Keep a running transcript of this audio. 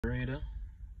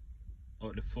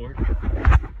out the Ford.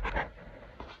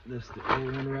 That's the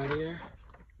old one right here.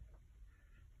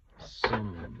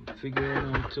 Some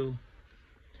figuring out to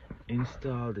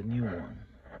install the new one.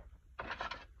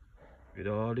 With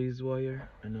all these wire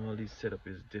and all these setup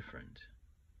is different.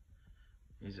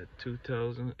 It's a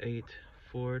 2008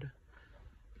 Ford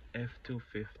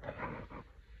F250.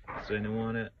 So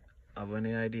anyone have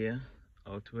any idea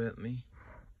how to help me?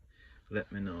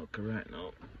 Let me know. Cause right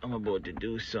now I'm about to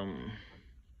do some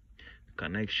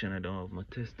connection. I don't have my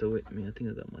tester with me. I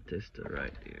think I got my tester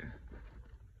right here.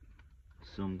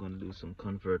 So I'm gonna do some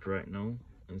convert right now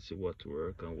and see what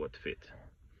work and what fit.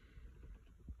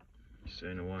 So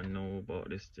anyone know about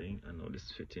this thing? I know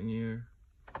this fit in here.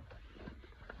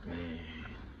 Man,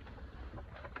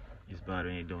 it's bad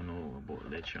when you don't know about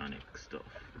electronic stuff.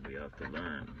 We have to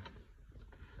learn.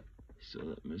 So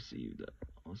let me see if that.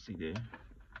 I'll see there.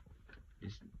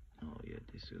 This. Oh yeah,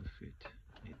 this will fit.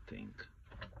 I think.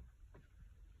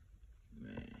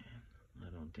 Man, I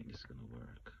don't think it's gonna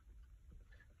work.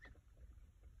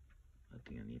 I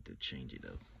think I need to change it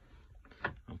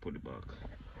up and put it back.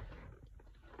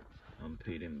 I'm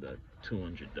paid him that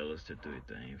 $200 to do it.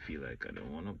 I ain't feel like I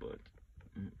don't wanna, but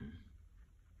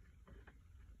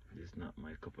it's not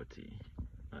my cup of tea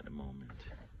at the moment.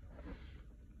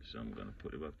 So I'm gonna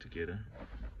put it back together.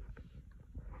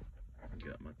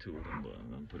 Got my tool, but I'm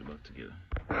gonna put it back together.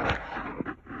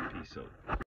 Peace out.